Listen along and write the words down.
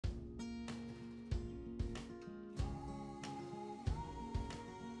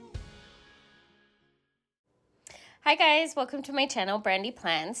Hi guys, welcome to my channel, Brandy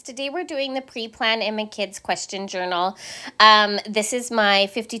Plans. Today we're doing the pre-plan in my kids' question journal. This is my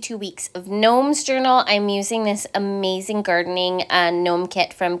 52 weeks of gnomes journal. I'm using this amazing gardening gnome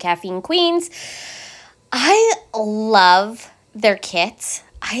kit from Caffeine Queens. I love their kits.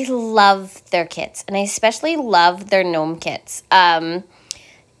 And I especially love their gnome kits.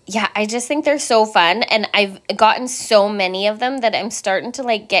 Yeah, I just think they're so fun, and I've gotten so many of them that I'm starting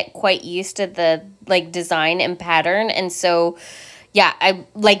to get quite used to the design and pattern, and so yeah,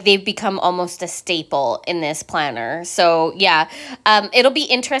 they've become almost a staple in this planner. So yeah, it'll be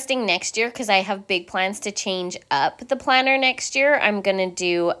interesting next year because I have big plans to change up the planner next year. I'm gonna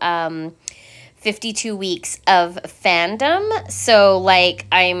do 52 weeks of fandom, so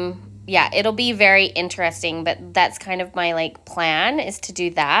yeah, it'll be very interesting, but that's kind of my plan, is to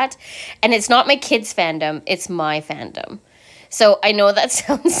do that. And it's not my kids' fandom, it's my fandom. So I know that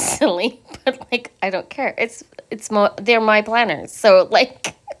sounds silly, but I don't care. They're my planners. So I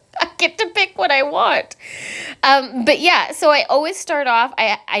get to pick what I want. But yeah, so I always start off,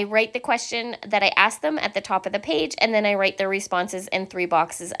 I write the question that I ask them at the top of the page, and then I write their responses in 3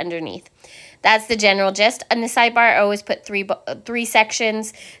 boxes underneath. That's the general gist. On the sidebar, I always put three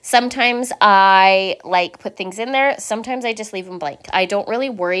sections. Sometimes I put things in there. Sometimes I just leave them blank. I don't really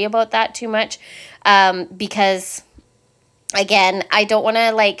worry about that too much because, again, I don't want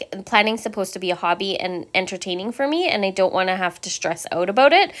to, planning's supposed to be a hobby and entertaining for me, and I don't want to have to stress out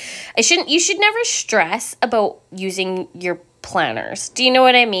about it. You should never stress about using your planners. Do you know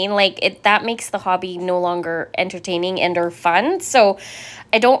what I mean? That makes the hobby no longer entertaining and or fun. So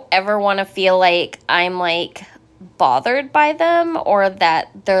I don't ever want to feel like I'm bothered by them, or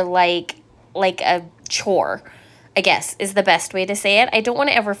that they're like a chore, I guess is the best way to say it. I don't want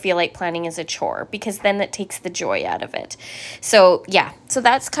to ever feel like planning is a chore, because then it takes the joy out of it. So yeah, so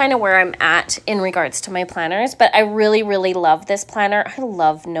that's kind of where I'm at in regards to my planners. But I really, really love this planner. I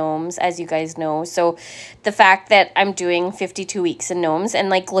love gnomes, as you guys know. So the fact that I'm doing 52 weeks of gnomes and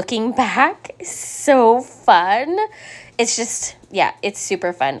looking back is so fun. It's just, yeah, it's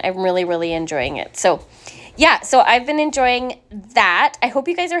super fun. I'm really, really enjoying it. So yeah, so I've been enjoying that. I hope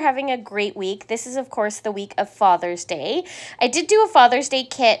you guys are having a great week. This is, of course, the week of Father's Day. I did do a Father's Day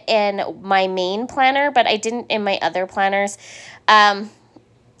kit in my main planner, but I didn't in my other planners. I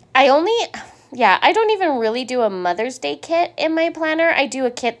don't even really do a Mother's Day kit in my planner. I do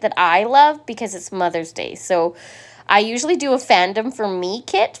a kit that I love because it's Mother's Day. So I usually do a fandom for me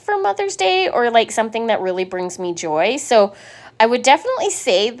kit for Mother's Day, or something that really brings me joy. So I would definitely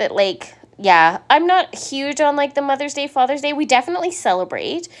say that yeah, I'm not huge on the Mother's Day, Father's Day. We definitely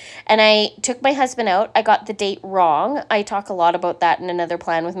celebrate. And I took my husband out. I got the date wrong. I talk a lot about that in another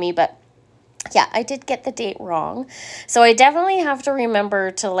plan with me, but yeah, I did get the date wrong. So I definitely have to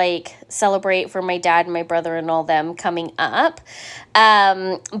remember to celebrate for my dad and my brother and all them coming up.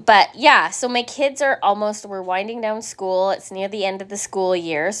 But yeah, so my kids we're winding down school. It's near the end of the school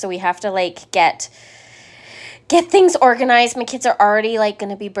year. So we have to get things organized. My kids are already going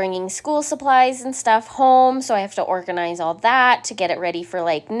to be bringing school supplies and stuff home, so I have to organize all that to get it ready for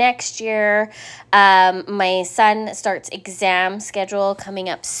next year. My son starts exam schedule coming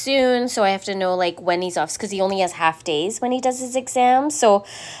up soon, so I have to know when he's off, because he only has half days when he does his exams. So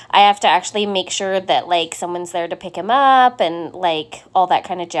I have to actually make sure that someone's there to pick him up and all that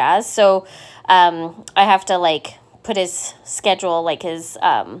kind of jazz. So I have to put his schedule, his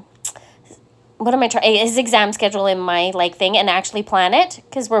his exam schedule in my thing, and actually plan it,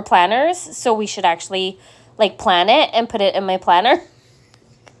 because we're planners, so we should actually plan it and put it in my planner,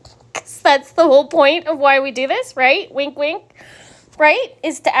 because that's the whole point of why we do this, right? Wink wink, right?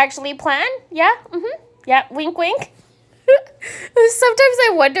 Is to actually plan. Yeah, yeah, wink wink. Sometimes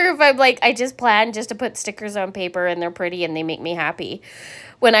I wonder if I'm I just plan just to put stickers on paper and they're pretty and they make me happy,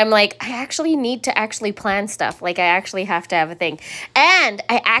 when I'm I actually need to actually plan stuff. I actually have to have a thing. And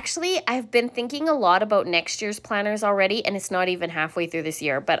I've been thinking a lot about next year's planners already, and it's not even halfway through this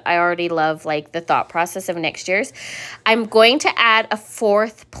year, but I already love the thought process of next year's. I'm going to add a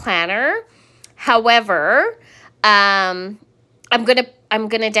 4th planner. However, I'm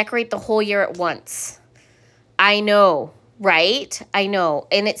gonna decorate the whole year at once. I know, right? I know.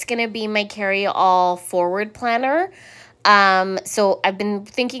 And it's going to be my carry-all forward planner. So I've been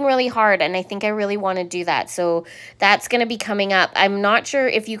thinking really hard, and I think I really want to do that. So that's going to be coming up. I'm not sure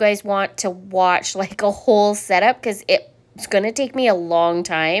if you guys want to watch a whole setup, because it's going to take me a long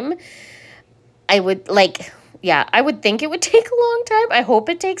time. I would yeah, I would think it would take a long time. I hope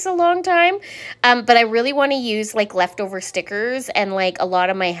it takes a long time. But I really want to use leftover stickers and a lot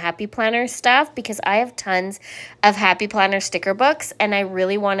of my Happy Planner stuff, because I have tons of Happy Planner sticker books, and I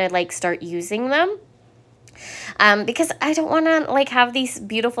really want to start using them. because I don't want to like have these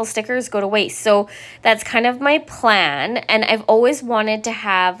beautiful stickers go to waste. So that's kind of my plan. And I've always wanted to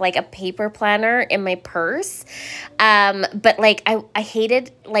have like a paper planner in my purse. But like I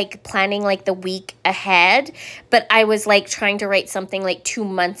hated like planning like the week ahead, but I was like trying to write something like 2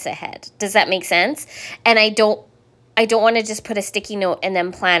 months ahead. Does that make sense? And I don't want to just put a sticky note and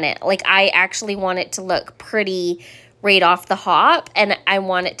then plan it. Like I actually want it to look pretty right off the hop, and I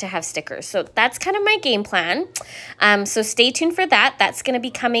want it to have stickers. So that's kind of my game plan. So stay tuned for that. That's going to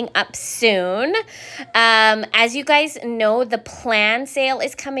be coming up soon. As you guys know, the plan sale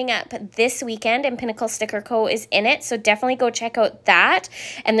is coming up this weekend, and Pinnacle Sticker Co. is in it. So definitely go check out that.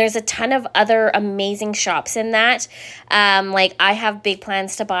 And there's a ton of other amazing shops in that. Like I have big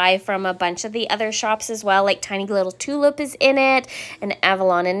plans to buy from a bunch of the other shops as well. Like Tiny Little Tulip is in it, and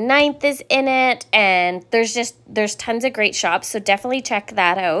Avalon and Ninth is in it. And there's tons of great shops, so definitely check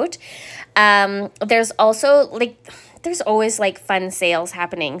that out. There's also there's always like fun sales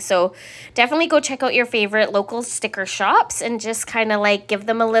happening, so definitely go check out your favorite local sticker shops and just kind of like give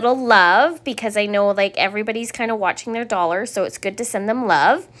them a little love, because I know like everybody's kind of watching their dollar, so it's good to send them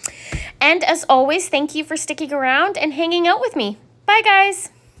love. And as always, thank you for sticking around and hanging out with me. Bye guys.